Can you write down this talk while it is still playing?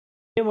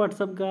Hey,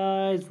 what's up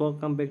guys,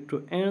 welcome back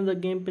to another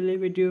gameplay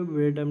video.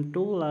 Braindom 2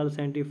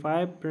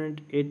 R75 print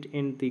it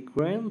in the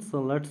green.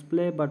 So let's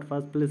play, but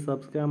first please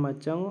subscribe my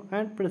channel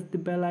and press the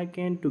bell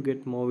icon to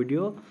get more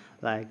video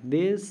like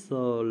this.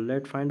 So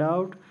let's find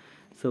out.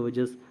 So we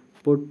just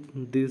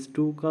put these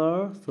two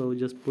colors. So we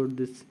just put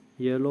this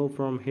yellow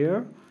from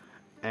here,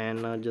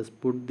 and now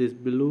just put this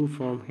blue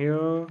from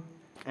here,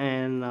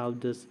 and now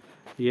this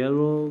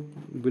yellow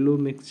blue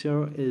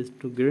mixture is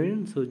to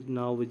green. So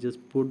now we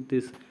just put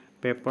this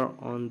paper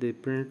on the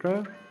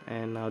printer,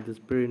 and now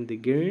just print the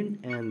green,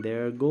 and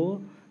there you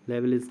go,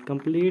 level is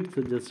complete.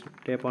 So just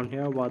tap on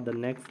here what the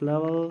next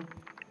level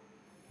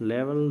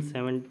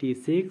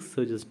 76.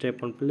 So just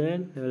tap on play.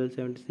 Level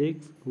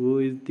 76, who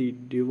is the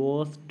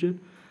divorced?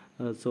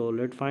 So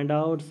let's find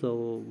out.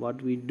 So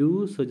what we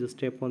do, so just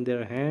tap on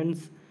their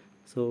hands.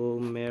 So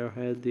Mayor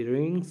has the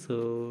ring,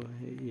 so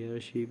here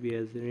she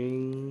has the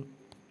ring,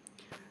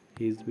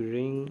 he's the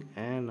ring,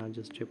 and I'll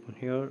just tap on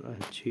here,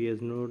 she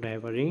has not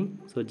have a ring.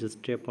 So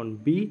just tap on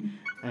B,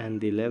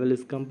 and the level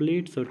is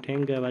complete. So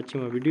thank you for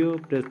watching my video.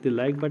 Press the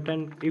like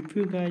button if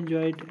you guys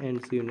enjoyed,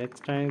 and see you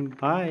next time.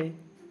 Bye.